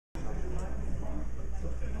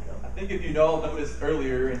think if you'd all noticed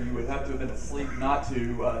earlier, and you would have to have been asleep not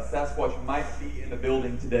to, Sasquatch might be in the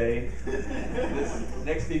building today. This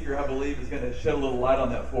next speaker, I believe, is going to shed a little light on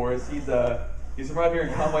that for us. He's from right here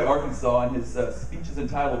in Conway, Arkansas, and his speech is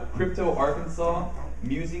entitled Crypto Arkansas,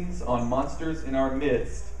 Musings on Monsters in Our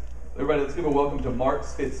Midst. Everybody, let's give a welcome to Mark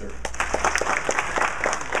Spitzer.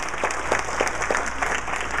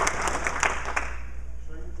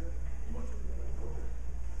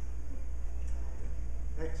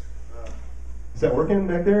 Is that working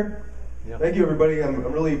back there? Yeah. Thank you, everybody. I'm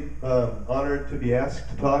really honored to be asked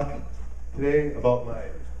to talk today about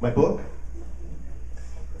my book,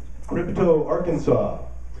 Crypto Arkansas.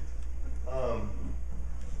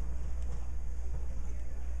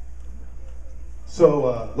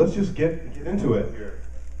 So let's just get into it here.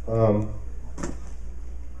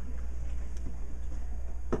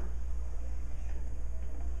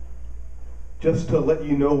 Just to let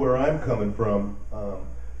you know where I'm coming from.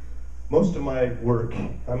 Most of my work,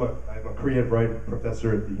 I'm a creative writing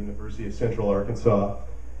professor at the University of Central Arkansas,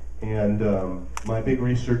 and my big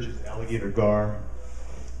research is alligator gar.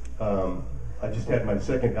 I just had my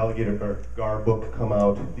second alligator gar book come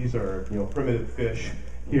out. These are primitive fish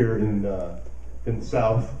here in the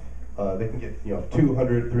South. They can get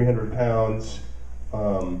 200, 300 pounds,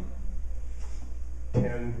 10,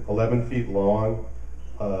 11 feet long.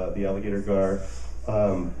 The alligator gar.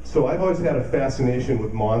 So I've always had a fascination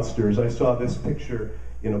with monsters. I saw this picture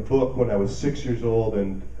in a book when I was 6 years old,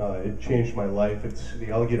 and it changed my life.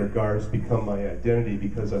 The alligator gar has become my identity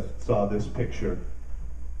because I saw this picture.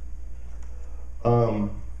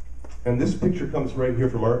 And this picture comes right here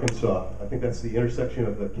from Arkansas. I think that's the intersection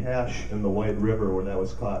of the Cache and the White River where that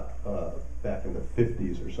was caught back in the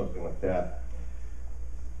 50s or something like that.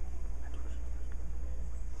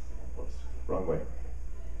 Whoops, wrong way.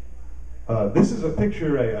 This is a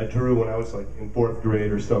picture I drew when I was like in 4th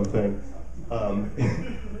grade or something.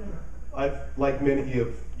 Like many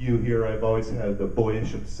of you here, I've always had a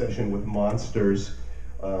boyish obsession with monsters.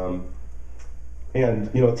 And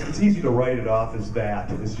it's easy to write it off as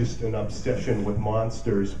that. It's just an obsession with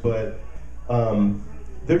monsters, but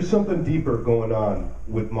there's something deeper going on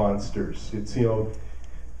with monsters. It's,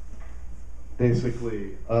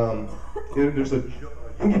 basically, there's a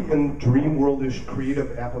Jungian dream worldish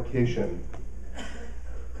creative application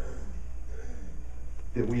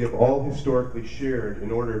that we have all historically shared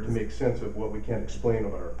in order to make sense of what we can't explain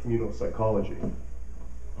about our communal psychology.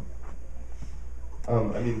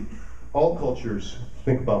 All cultures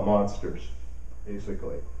think about monsters,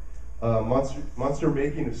 basically. Monster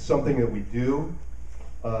making is something that we do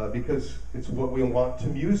because it's what we want to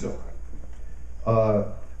muse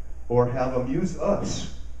on, or have amuse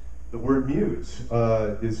us. The word muse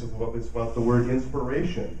is about the word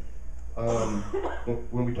inspiration.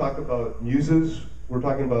 When we talk about muses, we're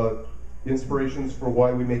talking about inspirations for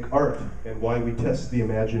why we make art and why we test the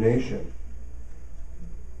imagination.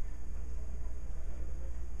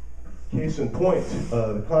 Case in point,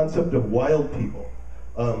 the concept of wild people.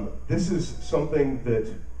 This is something that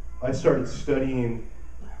I started studying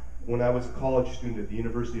when I was a college student at the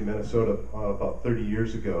University of Minnesota about 30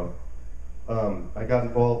 years ago. I got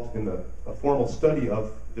involved in a formal study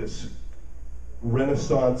of this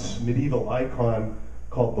Renaissance medieval icon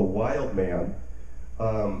called the Wild Man,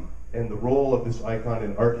 and the role of this icon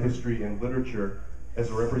in art history and literature as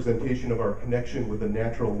a representation of our connection with the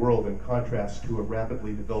natural world in contrast to a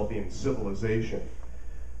rapidly developing civilization.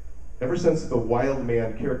 Ever since the Wild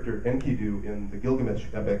Man character Enkidu in the Gilgamesh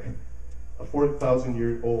epic, a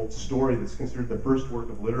 4,000-year-old story that's considered the first work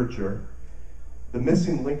of literature, the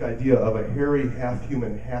missing link idea of a hairy,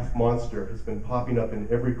 half-human, half-monster has been popping up in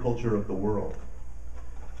every culture of the world.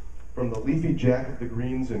 From the leafy Jack of the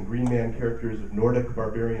Greens and Green Man characters of Nordic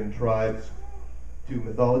barbarian tribes to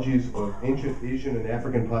mythologies of ancient Asian and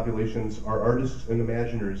African populations, our artists and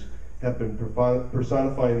imaginers have been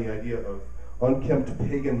personifying the idea of unkempt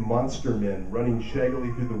pagan monster men running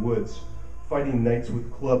shaggily through the woods, fighting knights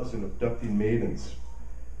with clubs and abducting maidens.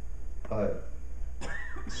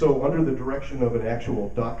 So under the direction of an actual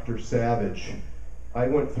Dr. Savage, I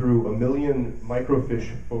went through 1 million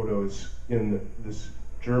microfiche photos in this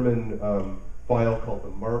German file called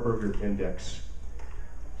the Marburger Index.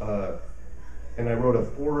 And I wrote a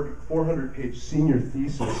 400-page senior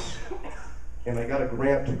thesis, and I got a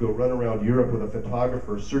grant to go run around Europe with a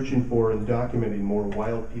photographer searching for and documenting more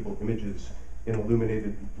wild people images in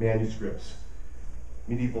illuminated manuscripts,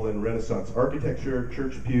 medieval and Renaissance architecture,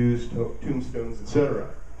 church pews, tombstones, etc.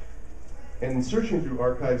 And searching through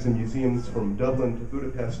archives and museums from Dublin to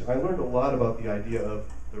Budapest, I learned a lot about the idea of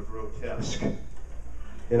the grotesque.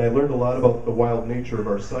 And I learned a lot about the wild nature of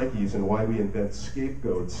our psyches and why we invent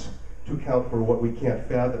scapegoats to account for what we can't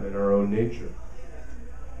fathom in our own nature.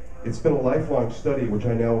 It's been a lifelong study which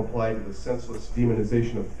I now apply to the senseless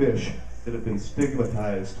demonization of fish that have been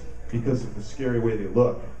stigmatized because of the scary way they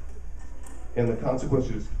look and the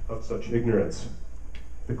consequences of such ignorance.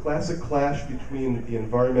 The classic clash between the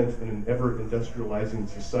environment and an ever-industrializing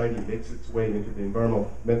society makes its way into the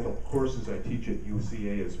environmental courses I teach at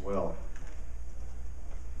UCA as well.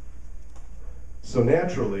 So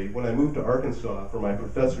naturally, when I moved to Arkansas for my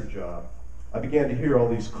professor job, I began to hear all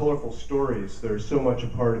these colorful stories that are so much a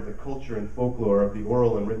part of the culture and folklore of the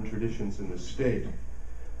oral and written traditions in this state.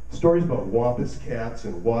 Stories about wampus cats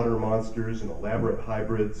and water monsters and elaborate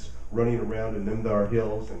hybrids running around in them thar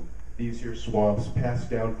hills and these here swamps, passed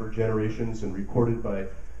down for generations and recorded by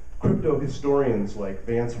crypto-historians like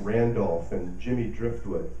Vance Randolph and Jimmy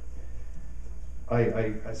Driftwood.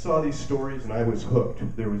 I saw these stories and I was hooked.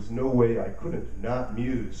 There was no way I couldn't not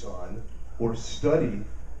muse on or study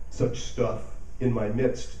such stuff in my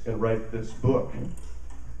midst and write this book.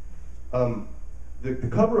 The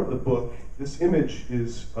cover of the book, this image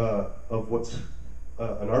is of what's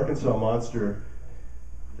an Arkansas monster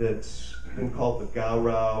that's been called the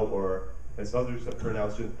Gaurau, or as others have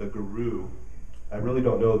pronounced it, the Guru. I really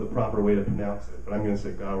don't know the proper way to pronounce it, but I'm going to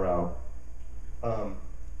say Gaurau.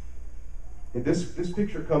 This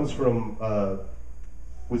picture comes from,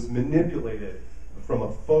 was manipulated from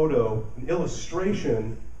a photo, an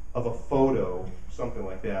illustration of a photo, something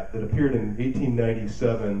like that, that appeared in an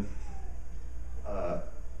 1897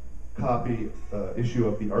 issue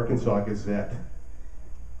of the Arkansas Gazette.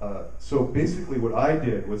 So basically what I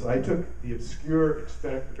did was I took the obscure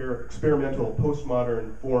experimental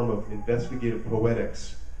postmodern form of investigative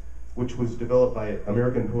poetics, which was developed by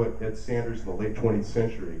American poet Ed Sanders in the late 20th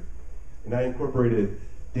century. And I incorporated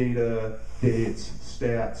data, dates,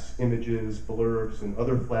 stats, images, blurbs, and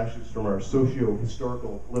other flashes from our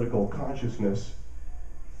socio-historical political consciousness.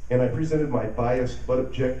 And I presented my biased but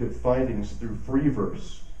objective findings through free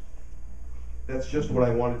verse. That's just what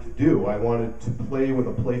I wanted to do. I wanted to play with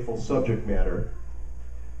a playful subject matter.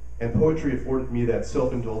 And poetry afforded me that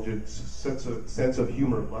self-indulgent sense of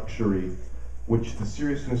humor luxury, which the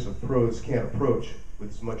seriousness of prose can't approach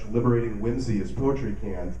with as much liberating whimsy as poetry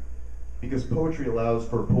can, because poetry allows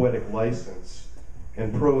for poetic license,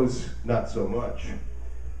 and prose not so much.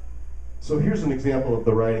 So here's an example of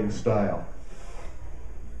the writing style.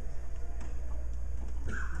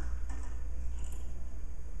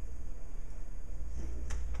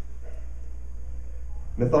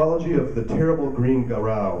 Mythology of the terrible green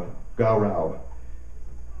Gaurau.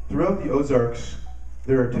 Throughout the Ozarks,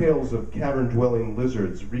 there are tales of cavern-dwelling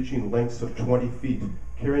lizards reaching lengths of 20 feet,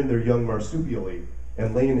 carrying their young marsupially,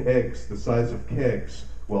 and laying eggs the size of kegs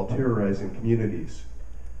while terrorizing communities.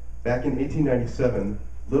 Back in 1897,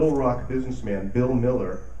 Little Rock businessman Bill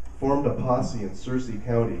Miller formed a posse in Searcy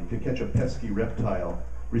County to catch a pesky reptile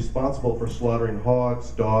responsible for slaughtering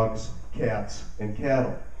hogs, dogs, cats, and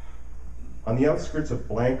cattle. On the outskirts of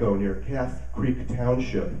Blanco near Calf Creek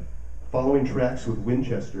Township, following tracks with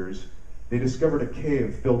Winchesters, they discovered a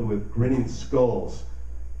cave filled with grinning skulls,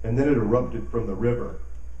 and then it erupted from the river.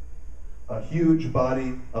 A huge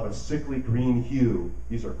body of a sickly green hue,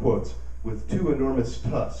 these are quotes, with 2 enormous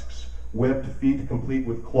tusks, webbed feet complete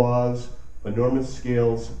with claws, enormous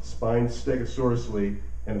scales spined stegosaurously,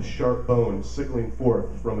 and a sharp bone sickling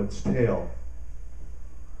forth from its tail.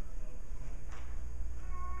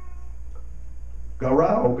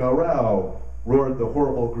 Gaurau, Gaurau, roared the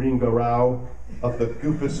horrible green Gaurau of the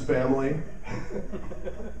Goofus family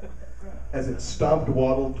as it stomped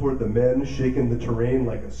waddled toward the men, shaking the terrain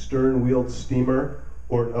like a stern-wheeled steamer,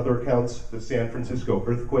 or in other accounts, the San Francisco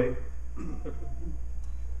earthquake.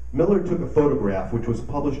 Miller took a photograph which was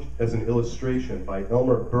published as an illustration by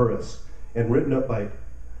Elmer Burris and written up by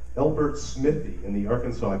Elbert Smithy in the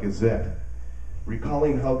Arkansas Gazette,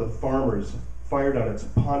 recalling how the farmers fired on its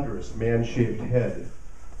ponderous man-shaped head,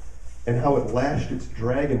 and how it lashed its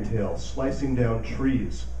dragon tail, slicing down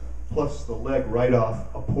trees, plus the leg right off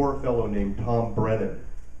a poor fellow named Tom Brennan.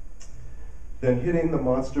 Then hitting the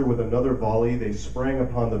monster with another volley, they sprang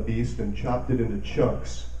upon the beast and chopped it into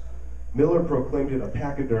chunks. Miller proclaimed it a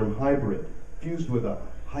pachyderm hybrid, fused with a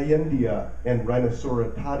Hyendia and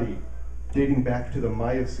Rhinoceratati, dating back to the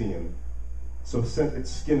Miocene, so sent its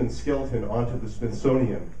skin and skeleton onto the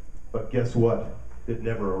Smithsonian. But guess what? It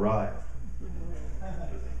never arrived.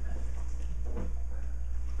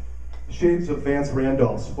 Shades of Vance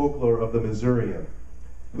Randolph's folklore of the Missourian,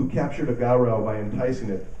 who captured a Gaurau by enticing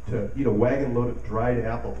it to eat a wagon load of dried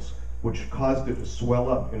apples, which caused it to swell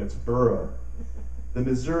up in its burrow. The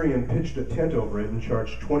Missourian pitched a tent over it and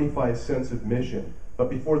charged 25 cents admission, but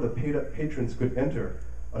before the patrons could enter,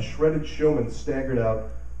 a shredded showman staggered out,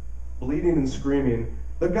 bleeding and screaming,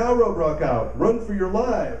 "The Gauro broke out! Run for your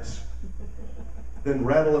lives!" Then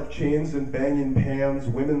rattle of chains and banging pans,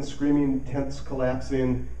 women screaming, tents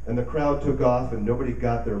collapsing, and the crowd took off and nobody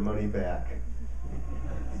got their money back.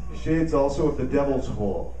 Shades also of the Devil's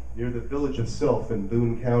Hole, near the village of Self in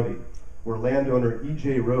Boone County, where landowner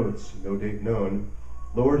E.J. Rhodes, no date known,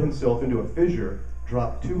 lowered himself into a fissure,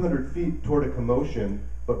 dropped 200 feet toward a commotion,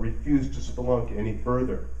 but refused to spelunk any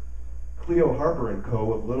further. Cleo Harper and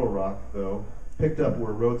Co. of Little Rock, though, picked up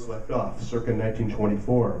where Rhodes left off, circa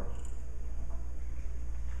 1924.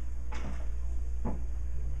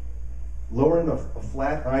 Lowering a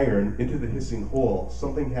flat iron into the hissing hole,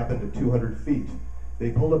 something happened at 200 feet.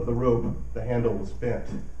 They pulled up the rope, the handle was bent.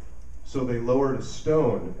 So they lowered a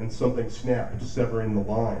stone and something snapped, severing the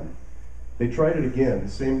line. They tried it again,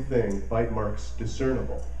 same thing, bite marks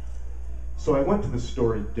discernible. So I went to the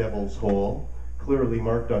storied Devil's Hole, clearly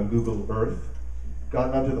marked on Google Earth,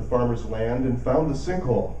 got onto the farmer's land and found the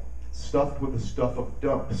sinkhole, stuffed with the stuff of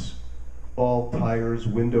dumps. Bald tires,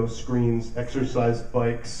 window screens, exercise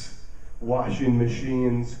bikes, washing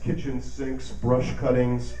machines, kitchen sinks, brush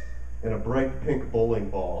cuttings, and a bright pink bowling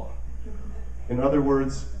ball. In other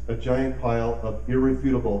words, a giant pile of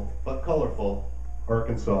irrefutable, but colorful,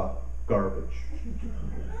 Arkansas garbage.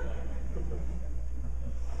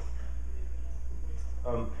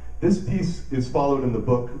 This piece is followed in the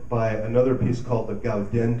book by another piece called the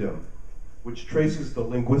Gaudendum, which traces the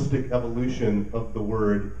linguistic evolution of the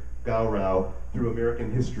word Gaurau through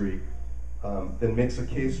American history, then makes a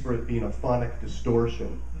case for it being a phonic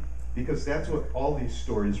distortion, because that's what all these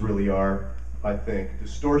stories really are, I think,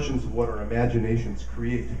 distortions of what our imaginations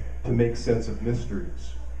create to make sense of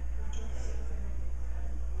mysteries.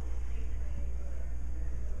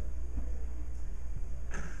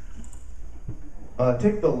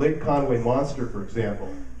 Take the Lake Conway monster, for example,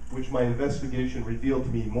 which my investigation revealed to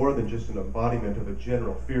me more than just an embodiment of a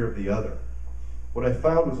general fear of the other. What I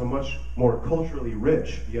found was a much more culturally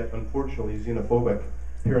rich, yet unfortunately xenophobic,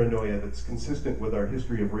 paranoia that's consistent with our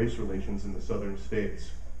history of race relations in the southern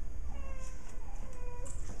states.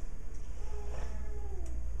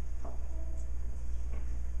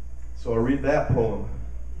 So I'll read that poem.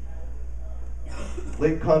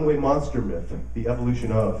 Lake Conway monster myth, the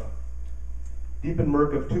evolution of. Deep in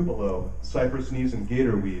murk of Tupelo, cypress knees and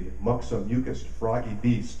gatorweed, mucks a mucused froggy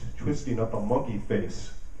beast, twisting up a monkey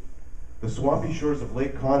face. The swampy shores of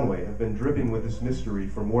Lake Conway have been dripping with this mystery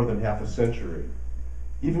for more than half a century.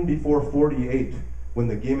 Even before '48, when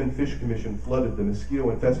the Game and Fish Commission flooded the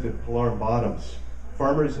mosquito-infested Pilarm bottoms,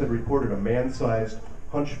 farmers had reported a man-sized,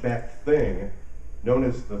 hunchbacked thing, known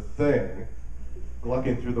as the Thing,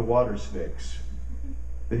 glucking through the water snakes.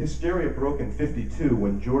 The hysteria broke in '52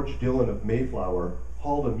 when George Dillon of Mayflower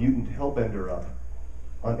hauled a mutant hellbender up.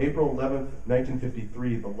 On April 11,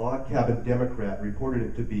 1953, the Log Cabin Democrat reported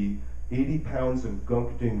it to be 80 pounds of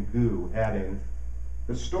gunked-in goo, adding,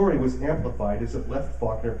 "The story was amplified as it left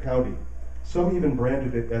Faulkner County. Some even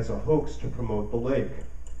branded it as a hoax to promote the lake.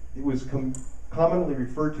 It was commonly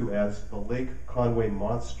referred to as the Lake Conway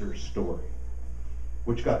monster story,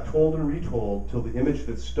 which got told and retold till the image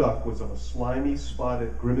that stuck was of a slimy,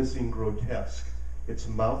 spotted, grimacing grotesque, its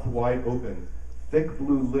mouth wide open, thick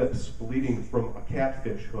blue lips bleeding from a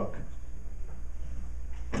catfish hook."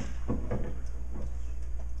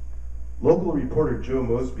 Local reporter Joe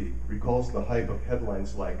Mosby recalls the hype of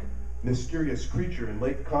headlines like, "Mysterious creature in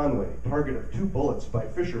Lake Conway, target of 2 bullets by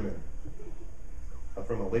fishermen,"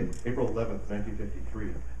 from April 11th,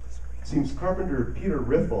 1953. Seems carpenter Peter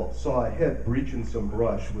Riffle saw a head breach in some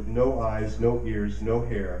brush with no eyes, no ears, no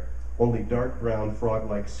hair, only dark brown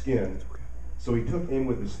frog-like skin. So he took aim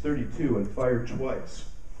with his .32 and fired twice.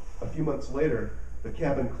 A few months later, the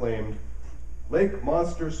cabin claimed, "Lake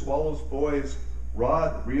monster swallows boys,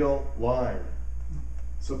 rod, reel, line."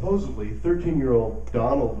 Supposedly, 13-year-old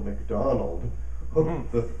Donald McDonald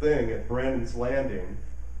hooked the thing at Brandon's Landing,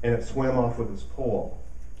 and it swam off with his pole.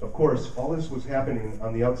 Of course, all this was happening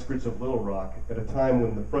on the outskirts of Little Rock at a time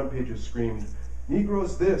when the front pages screamed,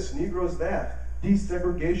 "Negroes this, Negroes that,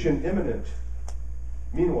 desegregation imminent."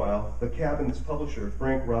 Meanwhile, the cabin's publisher,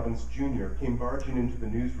 Frank Robbins Jr., came barging into the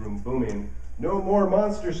newsroom booming, "No more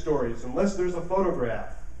monster stories unless there's a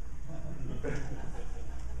photograph."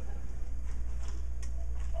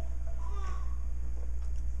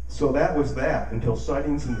 So that was that until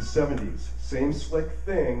sightings in the '70s. Same slick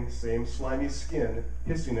thing, same slimy skin,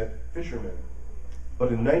 hissing at fishermen.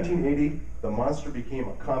 But in 1980, the monster became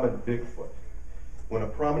a common Bigfoot. When a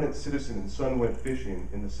prominent citizen and son went fishing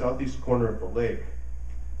in the southeast corner of the lake,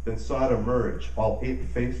 then saw it emerge, all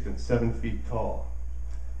ape-faced and 7 feet tall.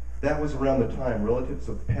 That was around the time relatives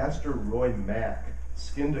of Pastor Roy Mack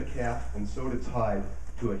skinned a calf and sewed its hide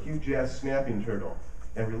to a huge-ass snapping turtle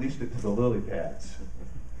and released it to the lily pads.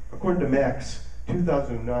 According to Mack's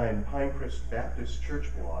 2009 Pinecrest Baptist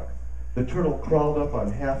Church blog, the turtle crawled up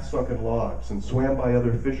on half-sunken logs and swam by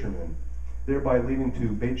other fishermen, thereby leading to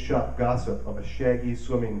bait shop gossip of a shaggy,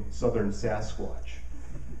 swimming southern Sasquatch.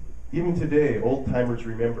 Even today, old-timers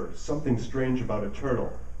remember something strange about a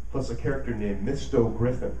turtle, plus a character named Misto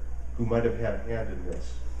Griffin, who might have had a hand in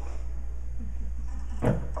this.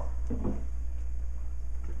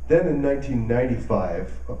 Then in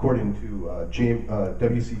 1995, according to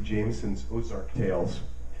W.C. Jameson's Ozark Tales,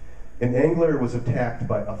 an angler was attacked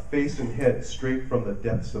by a face and head straight from the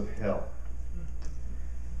depths of hell.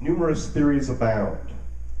 Numerous theories abound: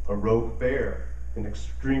 a rogue bear, an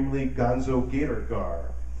extremely gonzo gator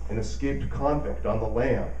gar, an escaped convict on the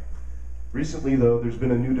lam. Recently, though, there's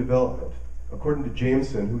been a new development. According to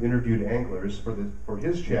Jameson, who interviewed anglers for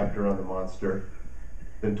his chapter on the monster,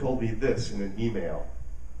 then told me this in an email.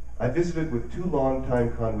 I visited with two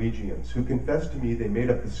longtime Conwegians who confessed to me they made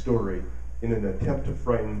up the story in an attempt to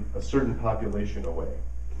frighten a certain population away.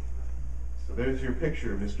 So there's your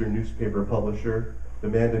picture, Mr. Newspaper Publisher,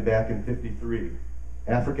 demanded back in '53.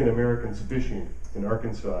 African Americans fishing in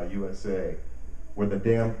Arkansas, USA, where the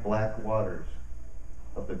damn black waters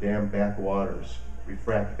of the damn backwaters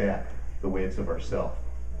refract back the waves of ourself.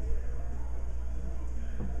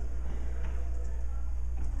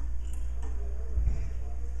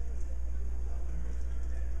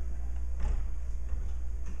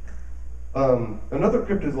 Another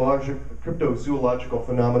cryptozoological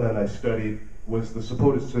phenomenon I studied was the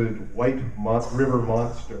supposed white river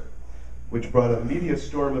monster, which brought a media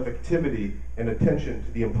storm of activity and attention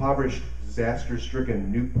to the impoverished,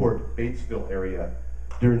 disaster-stricken Newport-Batesville area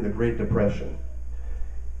during the Great Depression,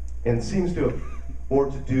 and seems to have more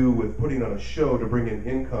to do with putting on a show to bring in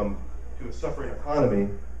income to a suffering economy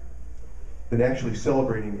than actually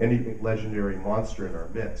celebrating any legendary monster in our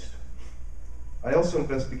midst. I also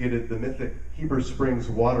investigated the mythic Heber Springs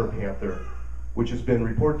water panther, which has been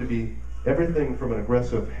reported to be everything from an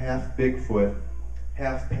aggressive half Bigfoot,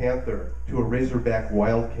 half panther, to a razorback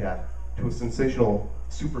wildcat, to a sensational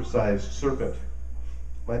supersized serpent.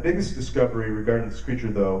 My biggest discovery regarding this creature,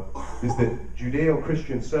 though, is that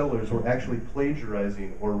Judeo-Christian settlers were actually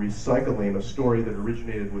plagiarizing or recycling a story that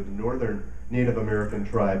originated with northern Native American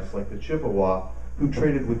tribes like the Chippewa, who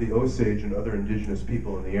traded with the Osage and other indigenous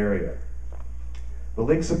people in the area. The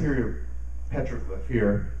Lake Superior petroglyph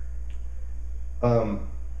here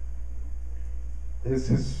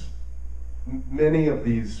many of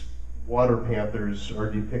these water panthers are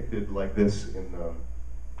depicted like this in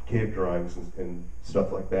cave drawings and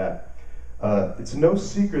stuff like that. It's no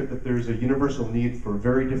secret that there's a universal need for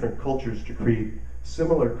very different cultures to create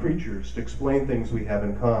similar creatures to explain things we have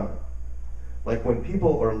in common. Like when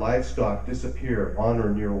people or livestock disappear on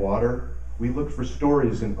or near water, we look for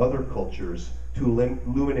stories in other cultures to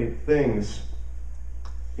illuminate things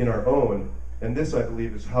in our own, and this, I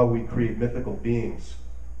believe, is how we create mythical beings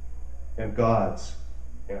and gods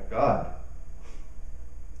and God.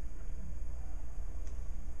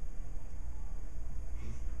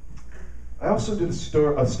 I also did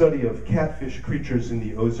a study of catfish creatures in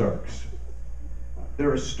the Ozarks. There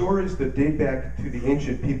are stories that date back to the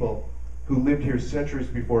ancient people who lived here centuries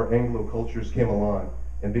before Anglo cultures came along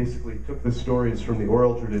and basically took the stories from the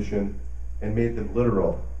oral tradition and made them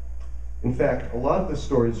literal. In fact, a lot of the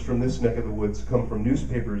stories from this neck of the woods come from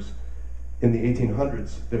newspapers in the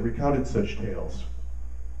 1800s that recounted such tales.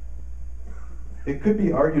 It could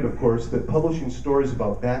be argued, of course, that publishing stories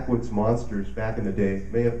about backwoods monsters back in the day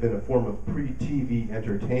may have been a form of pre-TV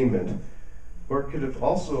entertainment, or it could have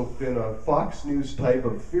also been a Fox News type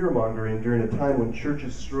of fear-mongering during a time when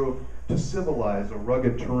churches strove to civilize a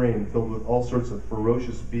rugged terrain filled with all sorts of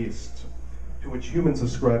ferocious beasts, to which humans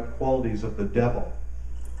ascribe qualities of the devil.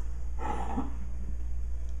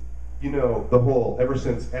 You know, the whole, ever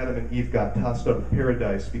since Adam and Eve got tossed out of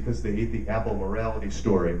paradise because they ate the apple morality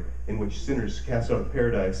story, in which sinners cast out of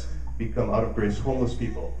paradise become out of grace homeless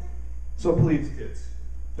people. So please, kids,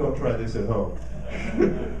 don't try this at home.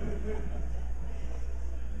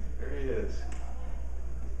 There he is.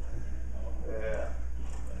 Yeah.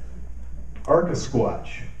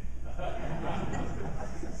 Arca-Squatch.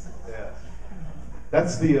 Yeah.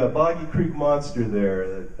 That's the Boggy Creek monster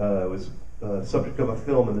there that was subject of a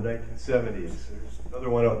film in the 1970s. There's another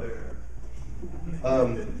one out there.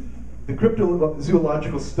 The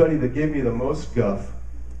cryptozoological study that gave me the most guff,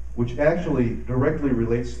 which actually directly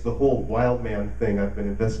relates to the whole wild man thing I've been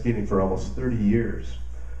investigating for almost 30 years,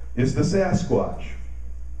 is the Sasquatch.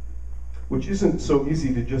 which isn't so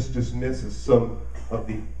easy to just dismiss as some of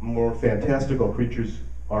the more fantastical creatures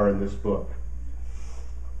are in this book.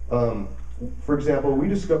 For example, we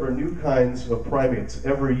discover new kinds of primates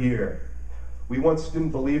every year. We once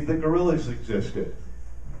didn't believe that gorillas existed.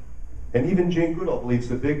 And even Jane Goodall believes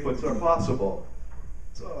that Bigfoots are possible.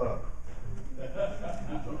 So, thanks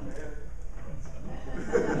for coming.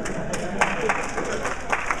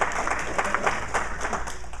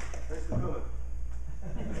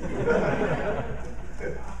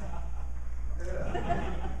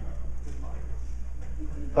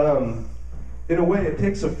 In a way, it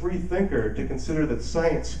takes a free thinker to consider that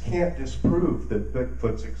science can't disprove that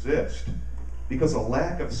Bigfoots exist, because a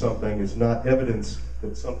lack of something is not evidence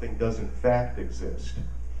that something does in fact exist.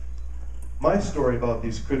 My story about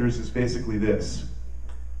these critters is basically this.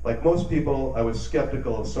 Like most people, I was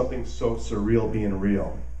skeptical of something so surreal being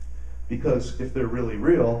real. Because if they're really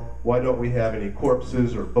real, why don't we have any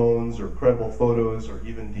corpses or bones or credible photos or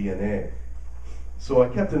even DNA? So I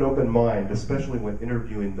kept an open mind, especially when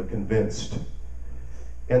interviewing the convinced.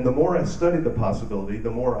 And the more I studied the possibility,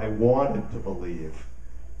 the more I wanted to believe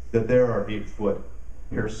that there are 8-foot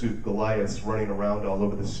hirsute Goliaths running around all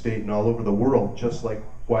over the state and all over the world, just like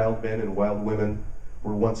wild men and wild women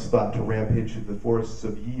were once thought to rampage through the forests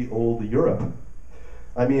of ye olde Europe.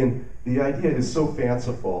 I mean, the idea is so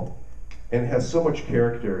fanciful and has so much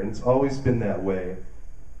character, and it's always been that way,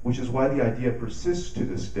 which is why the idea persists to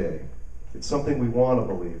this day. It's something we want to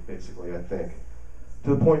believe, basically, I think.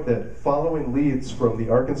 To the point that following leads from the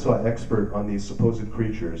Arkansas expert on these supposed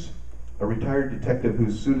creatures, a retired detective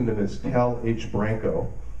whose pseudonym is Tal H.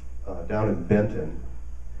 Branco, down in Benton,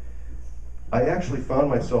 I actually found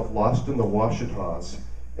myself lost in the Washita's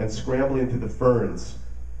and scrambling through the ferns.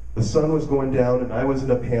 The sun was going down and I was in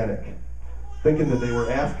a panic, thinking that they were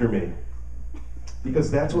after me. Because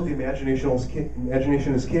that's what the imagination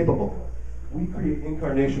is capable of. We create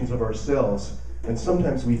incarnations of ourselves, and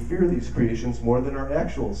sometimes we fear these creations more than our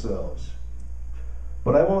actual selves.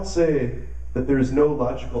 But I won't say that there is no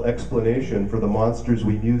logical explanation for the monsters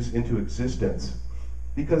we muse into existence,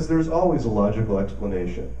 because there's always a logical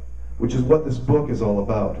explanation, which is what this book is all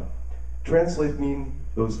about. Translating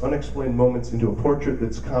those unexplained moments into a portrait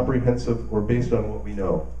that's comprehensive or based on what we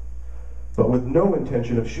know, but with no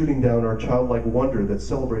intention of shooting down our childlike wonder that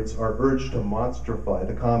celebrates our urge to monstrify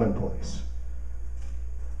the commonplace,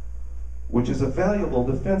 which is a valuable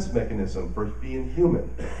defense mechanism for being human.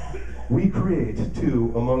 We create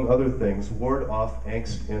to, among other things, ward off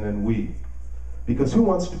angst and ennui. Because who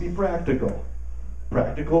wants to be practical?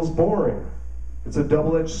 Practical's boring. It's a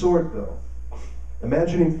double-edged sword, though.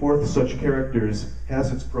 Imagining forth such characters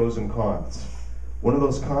has its pros and cons. One of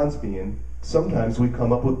those cons being, sometimes we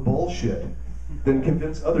come up with bullshit, then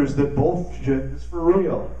convince others that bullshit is for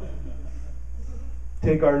real.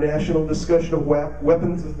 Take our national discussion of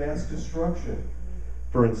weapons of mass destruction,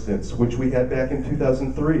 for instance, which we had back in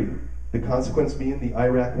 2003. The consequence being the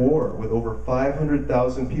Iraq War, with over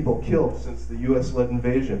 500,000 people killed since the US-led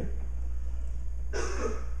invasion.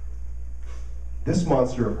 This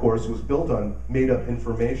monster, of course, was built on made-up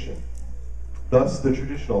information. Thus, the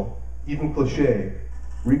traditional, even cliché,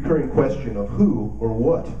 recurring question of who or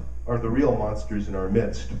what are the real monsters in our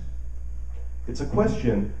midst. It's a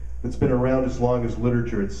question that's been around as long as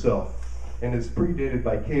literature itself, and is predated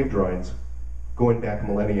by cave drawings going back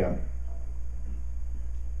millennia.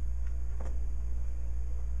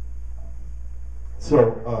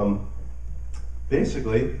 So,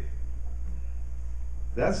 basically,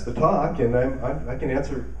 that's the talk, and I can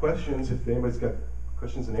answer questions if anybody's got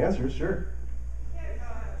questions and answers, sure. Yeah,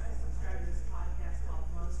 I subscribe to this podcast called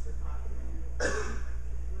Monster Talk.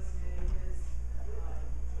 Listening to his,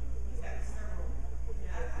 he's got several.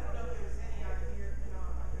 Yeah, I don't know if there's any out here,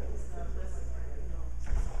 on his list,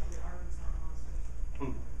 the Arkansas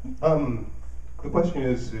monsters. The question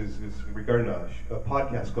is regarding a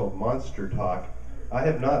podcast called Monster Talk. I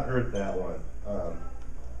have not heard that one.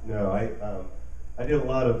 No, I did a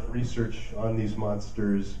lot of research on these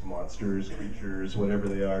monsters, creatures, whatever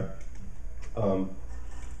they are.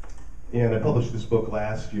 And I published this book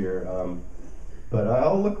last year. But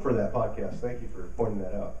I'll look for that podcast. Thank you for pointing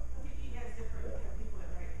that out. He has different people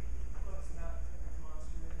that write books about different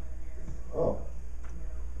monsters. Oh.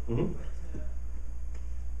 Mm-hmm.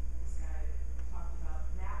 This guy talked about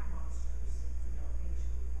nap monsters,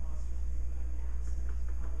 ancient monsters that put on naps and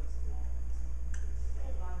publics and all.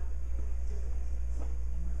 A lot of different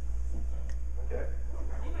things. Okay.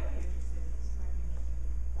 You might be interested. This might be interesting.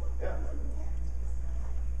 Yeah.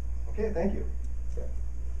 Okay, thank you. Yeah.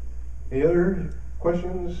 Any other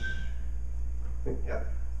questions? Yeah. Have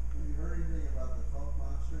you heard anything about the funk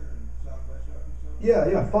monster in southwest Arkansas?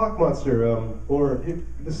 Yeah, Fog Monster, or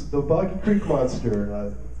this is the Boggy Creek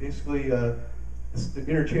Monster. Basically, it's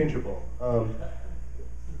interchangeable.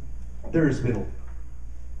 There's been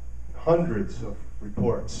hundreds of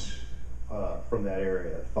reports from that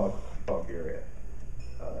area, fog area.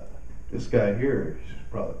 This guy here is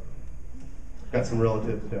probably got some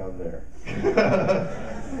relatives down there.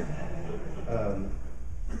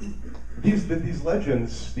 These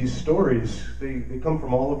legends, these stories, they come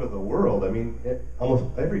from all over the world. I mean, almost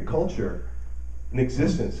every culture in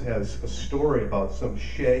existence has a story about some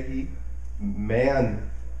shaggy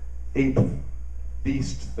man-ape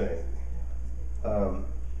beast thing.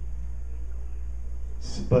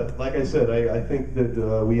 But like I said, I think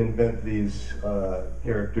that we invent these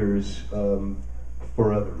characters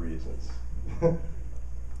for other reasons.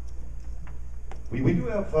 we do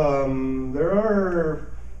have, there are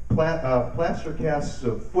plaster casts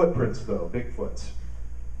of footprints though, Bigfoots.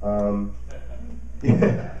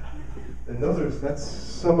 Yeah, and that's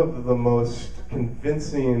some of the most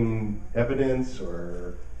convincing evidence,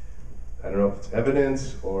 or I don't know if it's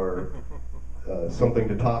evidence or something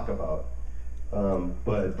to talk about.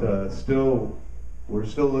 But we're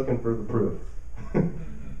still looking for the proof.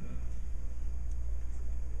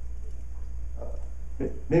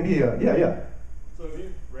 Maybe, yeah. So have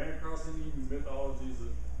you ran across any mythologies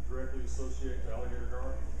that directly associate to alligator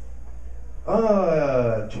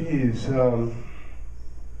gar? Geez.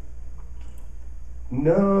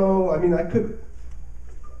 No, I mean, I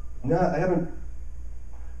haven't.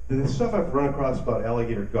 The stuff I've run across about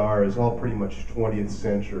alligator gar is all pretty much 20th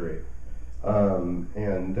century.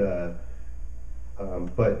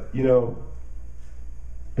 But, you know,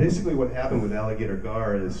 basically what happened with alligator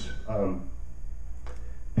gar is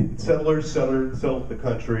settlers settled the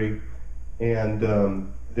country, and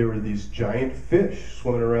there were these giant fish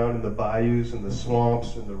swimming around in the bayous and the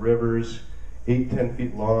swamps and the rivers, 8-10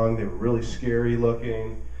 feet long. They were really scary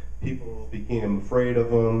looking. People became afraid of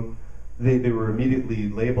them. They were immediately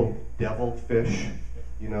labeled deviled fish,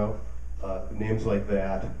 you know, names like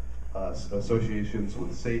that, associations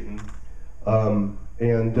with Satan.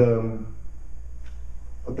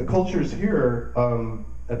 The cultures here,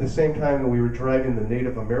 at the same time that we were driving the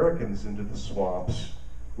Native Americans into the swamps,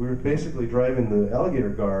 we were basically driving the alligator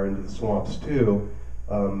gar into the swamps too,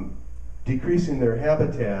 decreasing their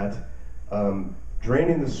habitat,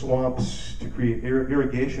 draining the swamps to create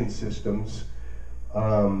irrigation systems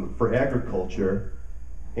for agriculture,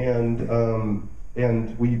 and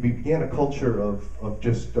we began a culture of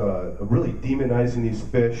just really demonizing these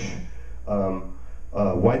fish,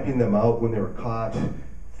 wiping them out when they were caught.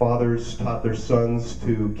 Fathers taught their sons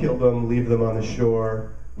to kill them, leave them on the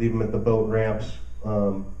shore, leave them at the boat ramps.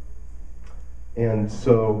 And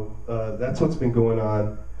so that's what's been going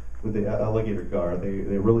on with the alligator gar.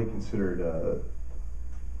 They're really considered a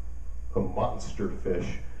monster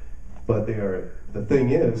fish. But they are, the thing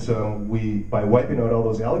is, by wiping out all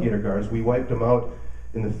those alligator gars, we wiped them out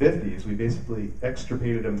in the 50s. We basically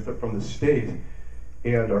extirpated them from the state.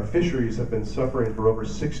 And our fisheries have been suffering for over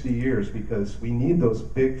 60 years because we need those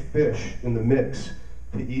big fish in the mix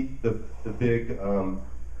to eat the big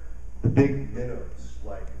minnows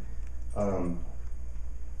like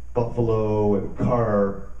buffalo and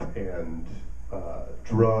carp and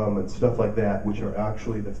drum and stuff like that, which are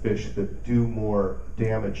actually the fish that do more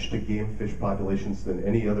damage to game fish populations than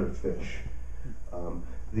any other fish.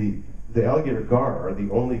 The alligator gar are the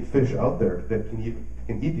only fish out there that can eat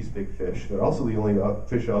these big fish. They're also the only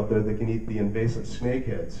fish out there that can eat the invasive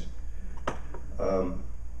snakeheads.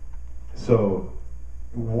 So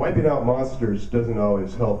wiping out monsters doesn't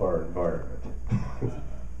always help our environment.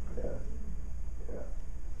 Yeah.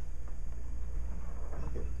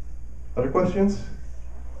 Other questions?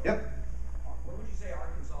 Yep. What would you say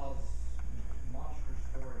Arkansas's monster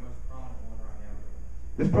story, most prominent one right now?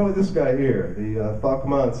 It's probably this guy here, the Fog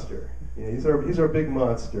Monster. Yeah, he's our big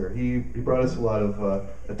monster. He brought us a lot of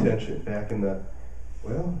attention back in the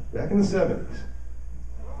 70s.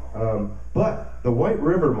 But the White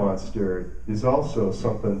River Monster is also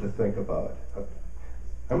something to think about.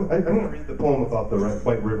 I'm going to read the poem about the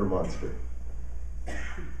White River Monster.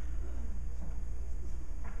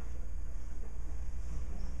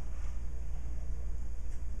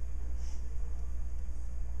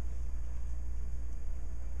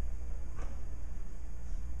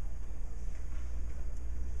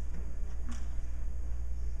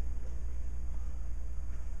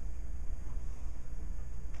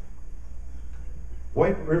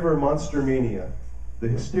 White River Monster Mania. The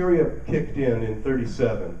hysteria kicked in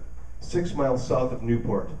 37, 6 miles south of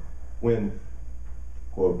Newport, when,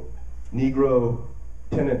 quote, Negro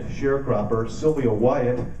tenant sharecropper Sylvia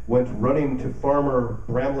Wyatt went running to farmer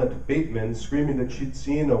Bramlett Bateman screaming that she'd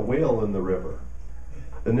seen a whale in the river.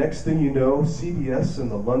 The next thing you know, CBS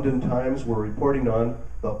and the London Times were reporting on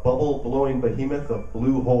the bubble-blowing behemoth of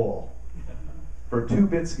Blue Hole. For 2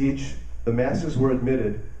 bits each, the masses were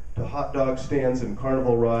admitted to hot dog stands and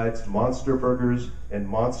carnival rides, monster burgers, and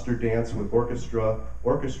monster dance with orchestra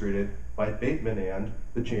orchestrated by Bateman and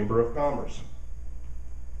the Chamber of Commerce.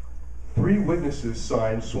 3 witnesses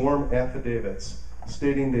signed sworn affidavits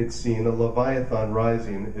stating they'd seen a leviathan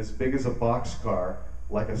rising as big as a boxcar,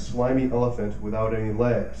 like a slimy elephant without any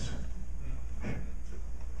legs.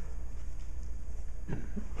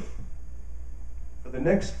 For the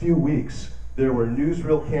next few weeks, there were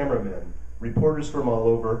newsreel cameramen, reporters from all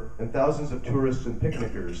over, and thousands of tourists and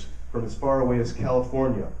picnickers from as far away as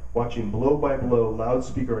California watching blow-by-blow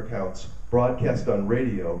loudspeaker accounts broadcast on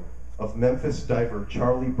radio of Memphis diver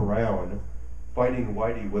Charlie Brown fighting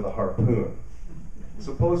Whitey with a harpoon.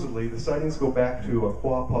 Supposedly, the sightings go back to a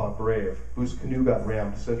Quapaw brave whose canoe got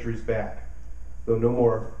rammed centuries back, though no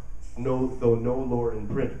lore in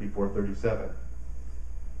print before 37.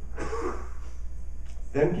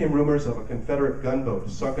 Then came rumors of a Confederate gunboat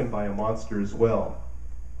sunken by a monster as well.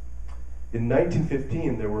 In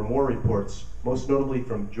 1915, there were more reports, most notably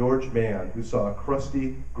from George Mann, who saw a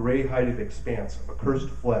crusty, gray-hided expanse of accursed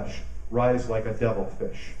flesh rise like a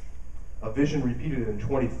devilfish. A vision repeated in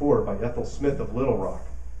 24 by Ethel Smith of Little Rock,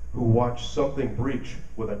 who watched something breach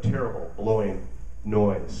with a terrible blowing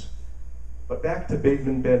noise. But back to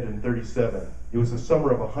Bateman Bend in 37. It was a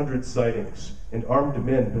summer of 100 sightings and armed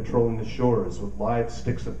men patrolling the shores with live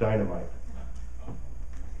sticks of dynamite.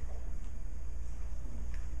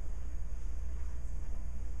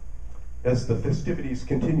 As the festivities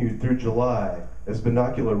continued through July, as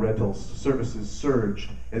binocular rentals services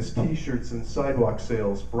surged, as t-shirts and sidewalk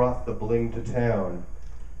sales brought the bling to town,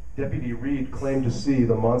 Deputy Reed claimed to see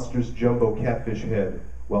the monster's jumbo catfish head,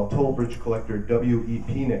 while toll bridge collector W.E.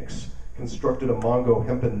 Penix constructed a Mongo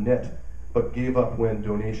hempen net, but gave up when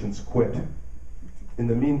donations quit. In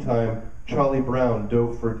the meantime, Charlie Brown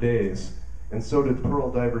dove for days, and so did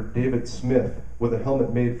pearl diver David Smith with a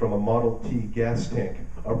helmet made from a Model T gas tank,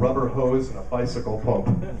 a rubber hose, and a bicycle pump.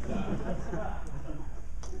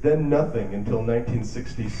 Then nothing until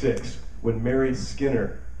 1966, when Mary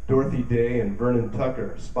Skinner, Dorothy Day, and Vernon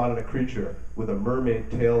Tucker spotted a creature with a mermaid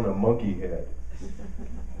tail and a monkey head.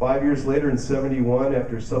 5 years later, in 71,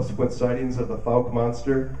 after subsequent sightings of the Fouke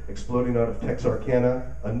monster exploding out of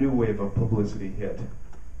Texarkana, a new wave of publicity hit.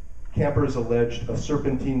 Campers alleged a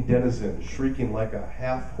serpentine denizen shrieking like a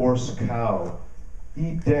half-horse cow.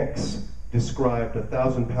 E. Denks described a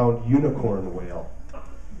 1,000-pound unicorn whale.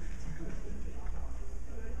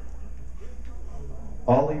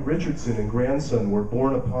 Ollie Richardson and grandson were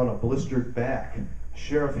born upon a blistered back.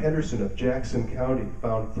 Sheriff Henderson of Jackson County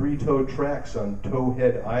found 3-toed tracks on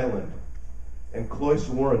Towhead Island. And Cloyce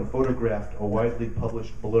Warren photographed a widely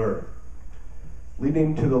published blur,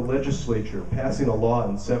 leading to the legislature passing a law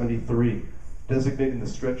in 73, designating the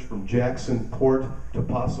stretch from Jackson Port to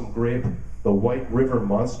Possum Grape the White River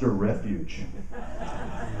Monster Refuge,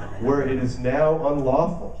 where it is now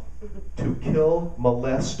unlawful to kill,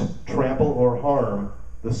 molest, trample, or harm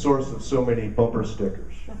the source of so many bumper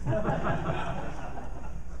stickers.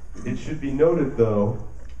 It should be noted, though,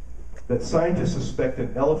 that scientists suspect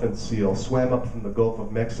an elephant seal swam up from the Gulf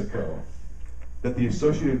of Mexico, that the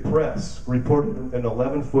Associated Press reported an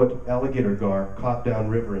 11-foot alligator gar caught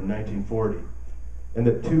downriver in 1940, and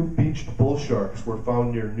that 2 beached bull sharks were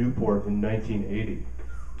found near Newport in 1980.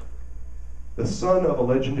 The son of a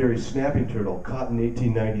legendary snapping turtle caught in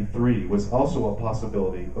 1893 was also a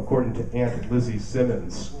possibility, according to Aunt Lizzie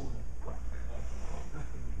Simmons.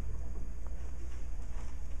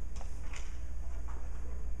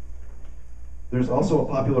 There's also a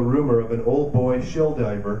popular rumor of an old boy shell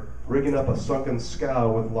diver rigging up a sunken scow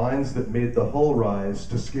with lines that made the hull rise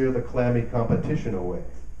to scare the clammy competition away.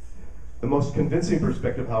 The most convincing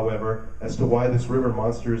perspective, however, as to why this river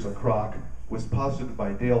monster is a croc was posited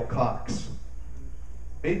by Dale Cox.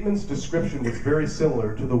 Bateman's description was very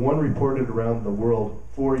similar to the one reported around the world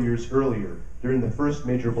 4 years earlier during the first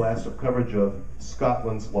major blast of coverage of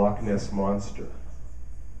Scotland's Loch Ness Monster.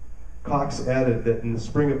 Cox added that in the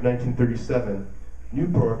spring of 1937,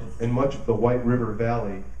 Newport and much of the White River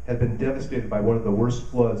Valley had been devastated by one of the worst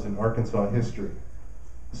floods in Arkansas history,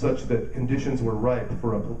 such that conditions were ripe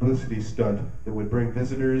for a publicity stunt that would bring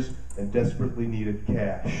visitors and desperately needed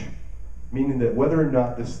cash. Meaning that whether or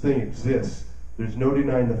not this thing exists, there's no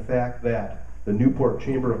denying the fact that the Newport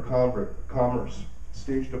Chamber of Commerce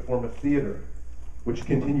staged a form of theater, which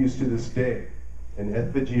continues to this day, an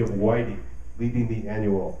effigy of Whitey, leading the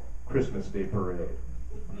annual Christmas Day Parade.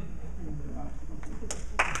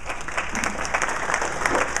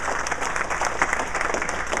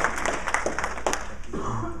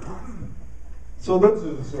 So those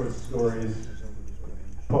are the sort of stories,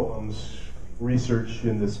 poems, research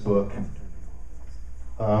in this book.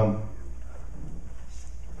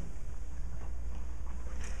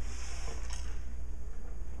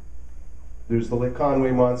 There's the Lake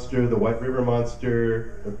Conway monster, the White River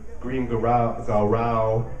monster, the green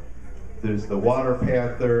gaurau, there's the water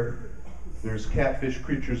panther, there's catfish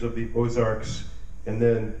creatures of the Ozarks, and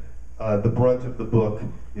then the brunt of the book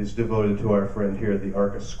is devoted to our friend here, the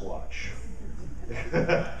Arca Squatch.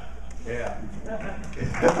 Yeah.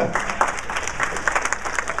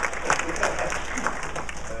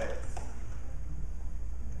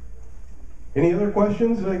 Any other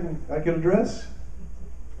questions I could address?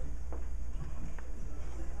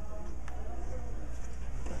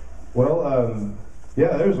 Well,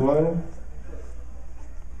 yeah, there's one.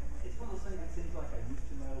 It's one of those things that seems like I used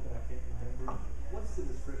to know, but I can't remember. What's the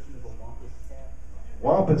description of a wampus cat?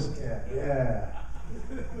 Wampus cat, yeah.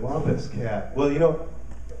 Wampus cat. Well, you know,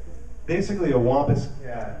 basically a wampus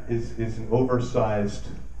cat is an oversized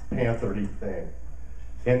panther-y thing.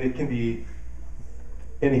 And it can be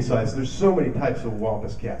any size. There's so many types of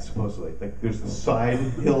wampus cats, supposedly. Like there's the side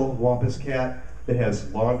hill wampus cat that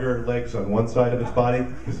has longer legs on one side of its body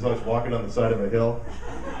because it's always walking on the side of a hill.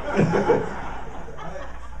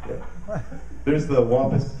 Yeah. There's the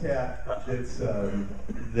wampus cat that's,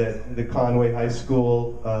 that the Conway High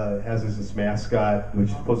School has as its mascot, which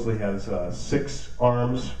supposedly has 6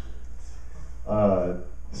 arms.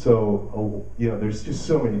 So, you know, there's just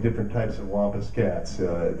so many different types of wampus cats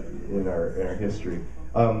in our history.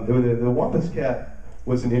 The wampus cat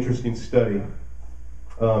was an interesting study.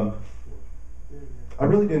 I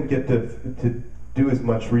really didn't get to do as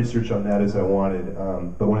much research on that as I wanted,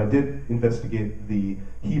 but when I did investigate the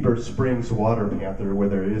Heber Springs water panther, where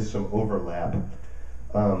there is some overlap,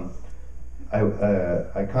 I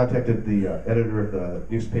contacted the editor of the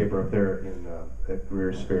newspaper up there at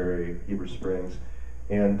Greer's Ferry, Heber Springs,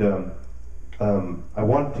 and I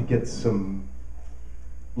wanted to get some,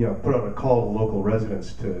 you know, put out a call to local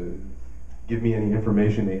residents to give me any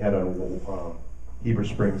information they had on Heber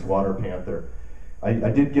Springs water panther.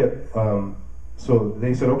 I did get, so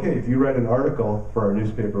they said, okay, if you write an article for our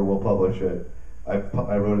newspaper, we'll publish it. I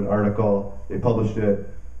wrote an article, they published it.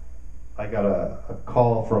 I got a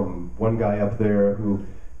call from one guy up there who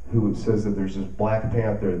says that there's this black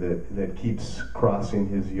panther that keeps crossing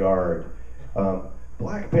his yard.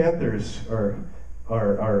 Black panthers are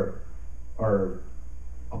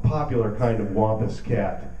a popular kind of wampus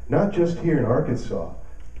cat, not just here in Arkansas,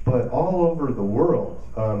 but all over the world.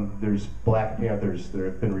 There's black panthers that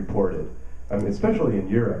have been reported, especially in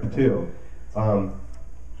Europe too.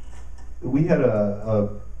 We had a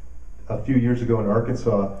few years ago in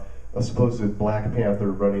Arkansas a supposed black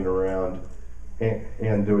panther running around,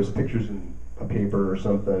 and there was pictures in a paper or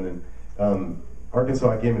something, and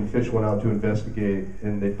Arkansas Game and Fish went out to investigate,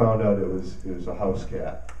 and they found out it was a house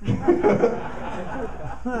cat.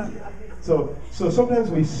 So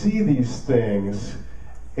sometimes we see these things,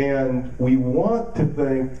 and we want to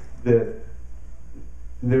think that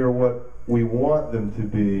they're what we want them to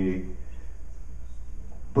be,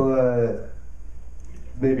 but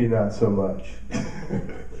maybe not so much.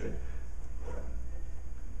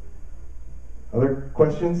 Other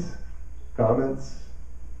questions? Comments?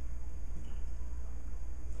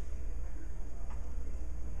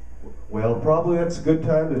 Well, probably that's a good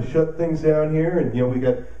time to shut things down here, and we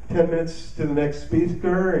got 10 minutes to the next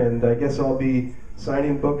speaker, and I guess I'll be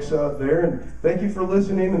signing books out there. And thank you for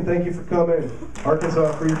listening, and thank you for coming.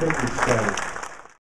 Arkansas Free Thinkers Society.